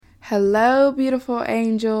Hello, beautiful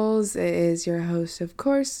angels. It is your host, of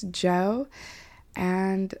course, Joe.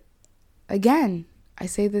 And again, I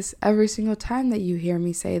say this every single time that you hear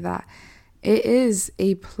me say that. It is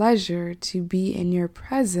a pleasure to be in your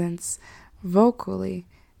presence vocally,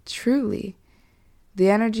 truly. The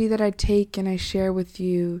energy that I take and I share with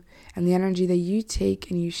you, and the energy that you take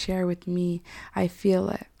and you share with me, I feel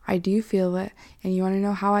it. I do feel it. And you want to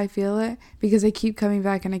know how I feel it? Because I keep coming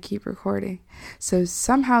back and I keep recording. So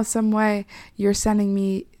somehow, some way, you're sending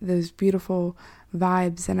me those beautiful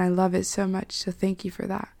vibes, and I love it so much. So thank you for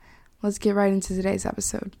that. Let's get right into today's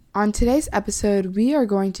episode. On today's episode, we are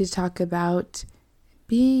going to talk about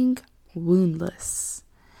being woundless.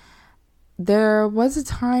 There was a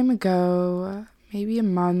time ago, maybe a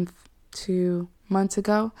month, 2 months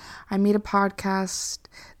ago, I made a podcast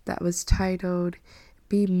that was titled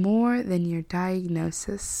Be More Than Your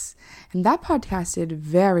Diagnosis. And that podcast did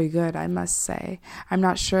very good, I must say. I'm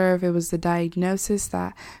not sure if it was the diagnosis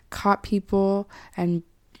that caught people and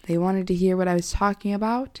they wanted to hear what I was talking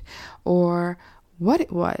about or what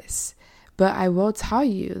it was. But I will tell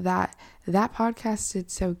you that that podcast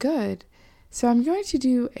did so good. So I'm going to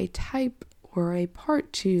do a type or a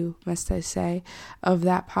part 2, must I say, of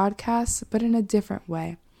that podcast, but in a different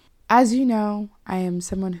way. As you know, I am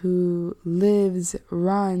someone who lives,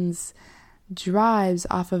 runs, drives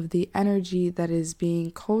off of the energy that is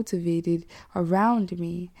being cultivated around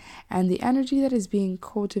me. And the energy that is being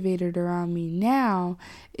cultivated around me now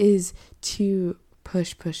is to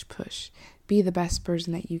push. Be the best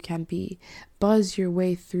person that you can be. Buzz your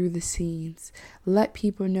way through the scenes. Let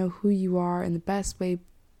people know who you are in the best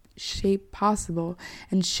shape possible,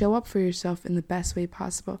 and show up for yourself in the best way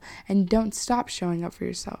possible, and don't stop showing up for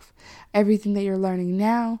yourself. Everything that you're learning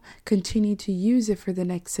now, continue to use it for the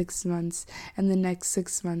next 6 months and the next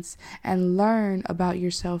 6 months, and learn about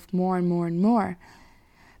yourself more and more and more.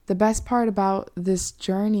 The best part about this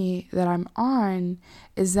journey that I'm on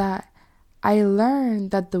is that I learned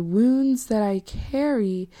that the wounds that I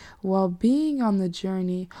carry while being on the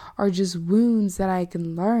journey are just wounds that I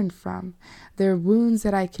can learn from. They're wounds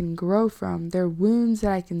that I can grow from. They're wounds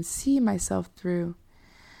that I can see myself through.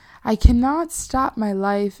 I cannot stop my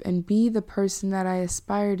life and be the person that I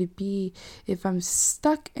aspire to be if I'm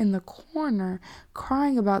stuck in the corner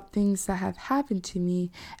crying about things that have happened to me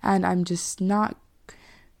and I'm just not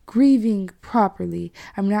grieving properly.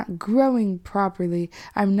 I'm not growing properly.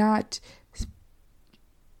 I'm not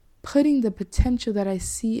putting the potential that I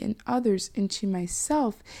see in others into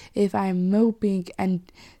myself if I'm moping and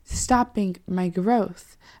stopping my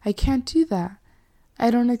growth. I can't do that.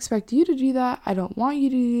 I don't expect you to do that. I don't want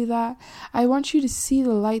you to do that. I want you to see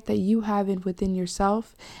the light that you have within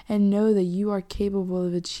yourself and know that you are capable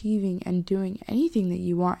of achieving and doing anything that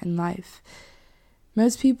you want in life.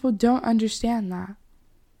 Most people don't understand that.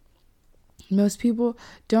 Most people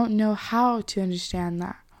don't know how to understand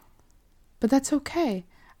that. But that's okay.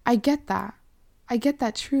 I get that. I get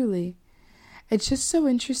that truly. It's just so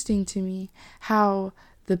interesting to me how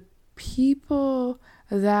the people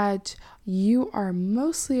that you are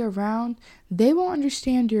mostly around, they won't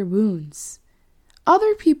understand your wounds.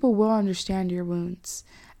 Other people will understand your wounds.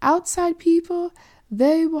 Outside people,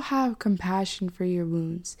 they will have compassion for your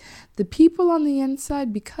wounds. The people on the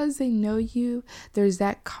inside, because they know you, there's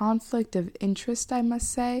that conflict of interest, I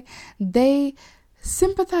must say, they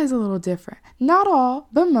sympathize a little different. Not all,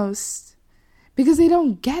 but most. Because they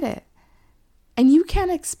don't get it. And you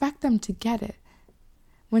can't expect them to get it.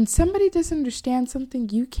 When somebody doesn't understand something,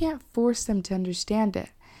 you can't force them to understand it.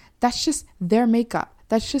 That's just their makeup.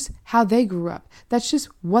 That's just how they grew up. That's just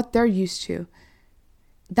what they're used to.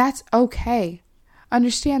 That's okay.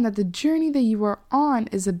 Understand that the journey that you are on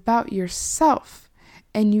is about yourself.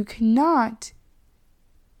 And you cannot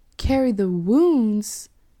carry the wounds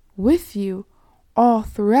with you all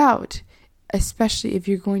throughout, especially if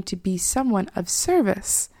you're going to be someone of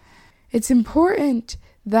service. It's important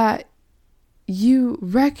that you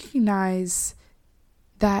recognize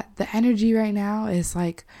that the energy right now is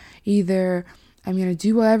like either I'm going to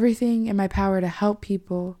do everything in my power to help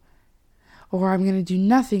people, or I'm going to do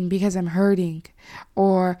nothing because I'm hurting,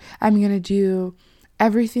 or I'm going to do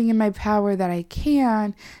everything in my power that I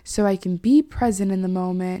can so I can be present in the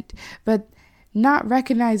moment, but not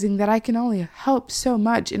recognizing that I can only help so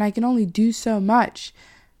much and I can only do so much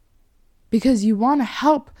because you want to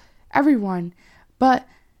help everyone, but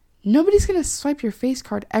nobody's going to swipe your face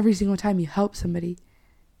card every single time you help somebody.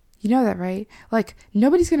 You know that, right? Like,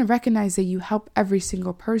 nobody's going to recognize that you help every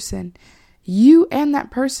single person. You and that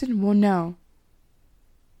person will know.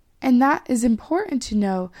 And that is important to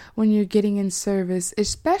know when you're getting in service,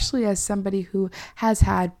 especially as somebody who has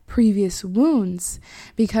had previous wounds,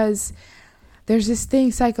 because there's this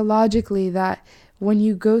thing psychologically that when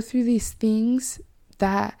you go through these things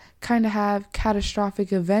that kind of have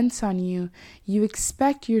catastrophic events on you, you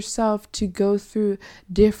expect yourself to go through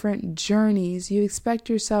different journeys. You expect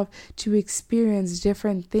yourself to experience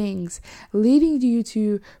different things, leading you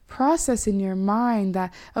to process in your mind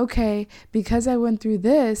that, okay, because I went through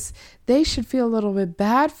this, they should feel a little bit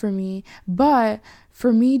bad for me, but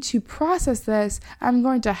for me to process this, I'm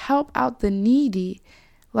going to help out the needy.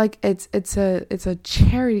 Like it's a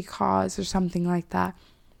charity cause or something like that.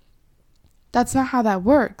 That's not how that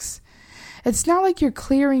works. It's not like you're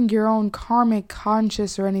clearing your own karmic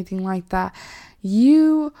conscience or anything like that.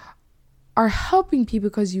 You are helping people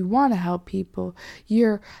because you want to help people.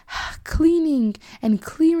 You're cleaning and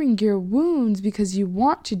clearing your wounds because you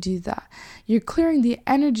want to do that. You're clearing the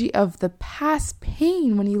energy of the past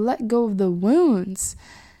pain when you let go of the wounds.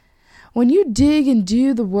 When you dig and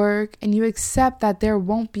do the work and you accept that there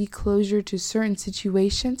won't be closure to certain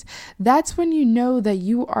situations, that's when you know that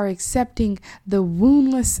you are accepting the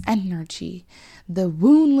woundless energy, the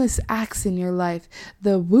woundless acts in your life,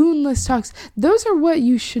 the woundless talks. Those are what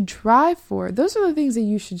you should drive for. Those are the things that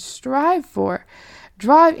you should strive for.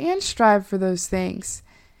 Drive and strive for those things.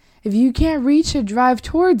 If you can't reach it, drive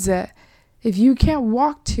towards it. If you can't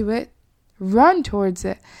walk to it, run towards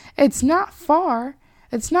it. It's not far.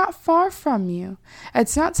 It's not far from you.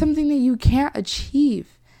 It's not something that you can't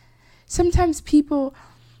achieve. Sometimes people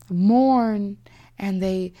mourn and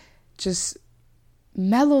they just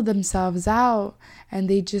mellow themselves out and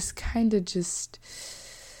they just kind of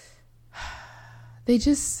they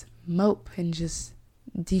just mope and just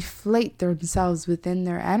deflate themselves within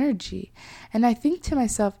their energy. And I think to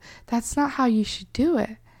myself, that's not how you should do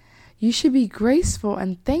it. You should be graceful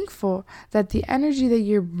and thankful that the energy that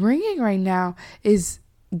you're bringing right now is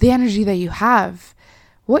the energy that you have.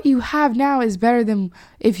 What you have now is better than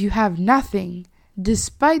if you have nothing,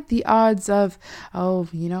 despite the odds of,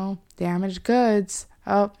 damaged goods.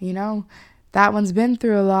 That one's been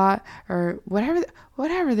through a lot, or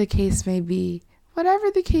whatever the case may be.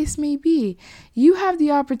 Whatever the case may be, you have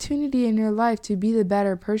the opportunity in your life to be the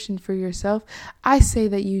better person for yourself. I say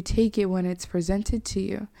that you take it when it's presented to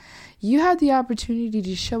you. You have the opportunity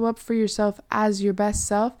to show up for yourself as your best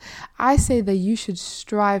self. I say that you should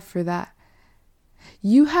strive for that.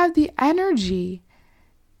 You have the energy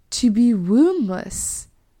to be woundless.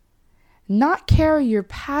 Not carry your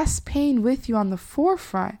past pain with you on the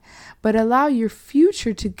forefront, but allow your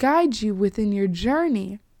future to guide you within your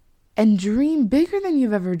journey. And dream bigger than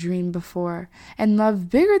you've ever dreamed before. And love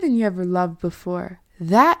bigger than you ever loved before.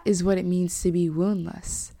 That is what it means to be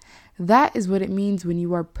woundless. That is what it means when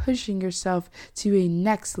you are pushing yourself to a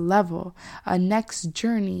next level, a next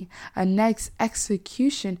journey, a next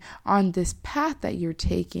execution on this path that you're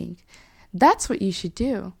taking. That's what you should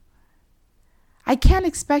do. I can't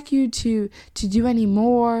expect you to do any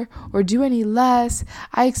more or do any less.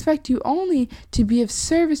 I expect you only to be of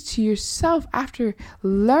service to yourself after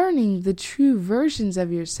learning the true versions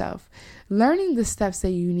of yourself, learning the steps that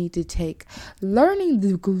you need to take, learning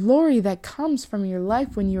the glory that comes from your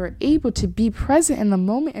life when you are able to be present in the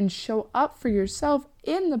moment and show up for yourself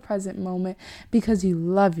in the present moment because you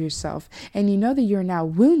love yourself and you know that you're now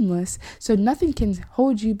woundless, so nothing can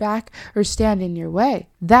hold you back or stand in your way.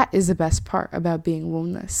 That is the best part about being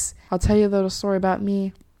woundless. I'll tell you a little story about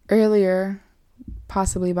me. Earlier,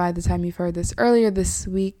 possibly by the time you've heard this, earlier this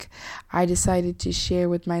week, I decided to share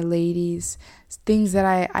with my ladies things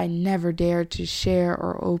that I never dared to share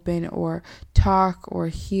or open or talk or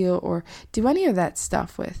heal or do any of that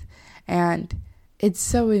stuff with. And it's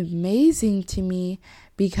so amazing to me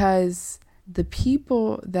because the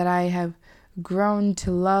people that I have grown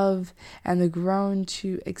to love and grown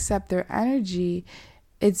to accept their energy,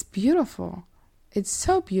 it's beautiful. It's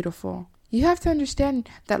so beautiful. You have to understand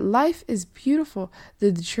that life is beautiful.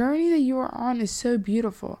 The journey that you are on is so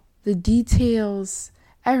beautiful. The details,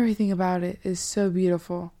 everything about it is so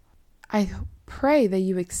beautiful. I pray that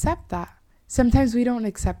you accept that. Sometimes we don't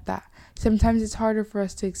accept that. Sometimes it's harder for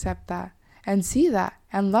us to accept that and see that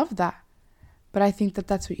and love that. But I think that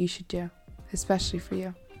that's what you should do, especially for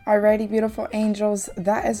you. Alrighty, beautiful angels,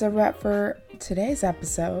 that is a wrap for today's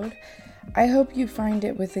episode. I hope you find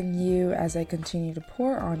it within you as I continue to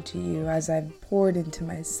pour onto you, as I've poured into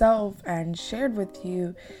myself and shared with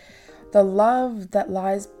you the love that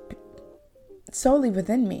lies solely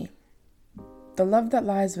within me. The love that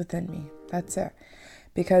lies within me. That's it.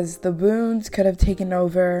 Because the wounds could have taken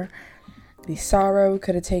over. The sorrow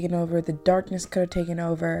could have taken over, the darkness could have taken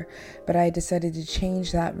over, but I decided to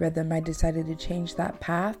change that rhythm. I decided to change that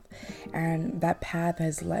path, and that path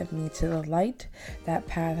has led me to the light. That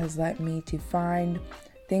path has led me to find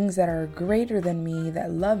things that are greater than me,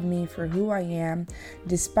 that love me for who I am,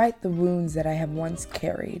 despite the wounds that I have once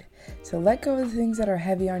carried. So let go of the things that are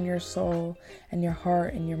heavy on your soul and your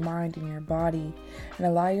heart and your mind and your body, and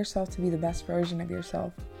allow yourself to be the best version of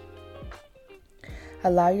yourself.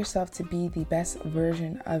 Allow yourself to be the best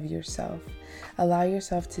version of yourself. Allow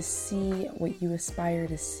yourself to see what you aspire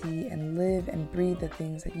to see and live and breathe the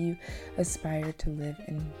things that you aspire to live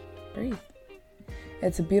and breathe.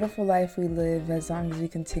 It's a beautiful life we live as long as we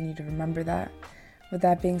continue to remember that. With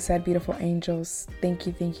that being said, beautiful angels, thank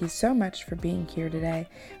you so much for being here today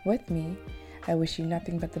with me. I wish you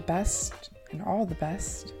nothing but the best and all the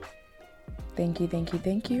best. Thank you,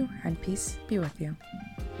 and peace be with you.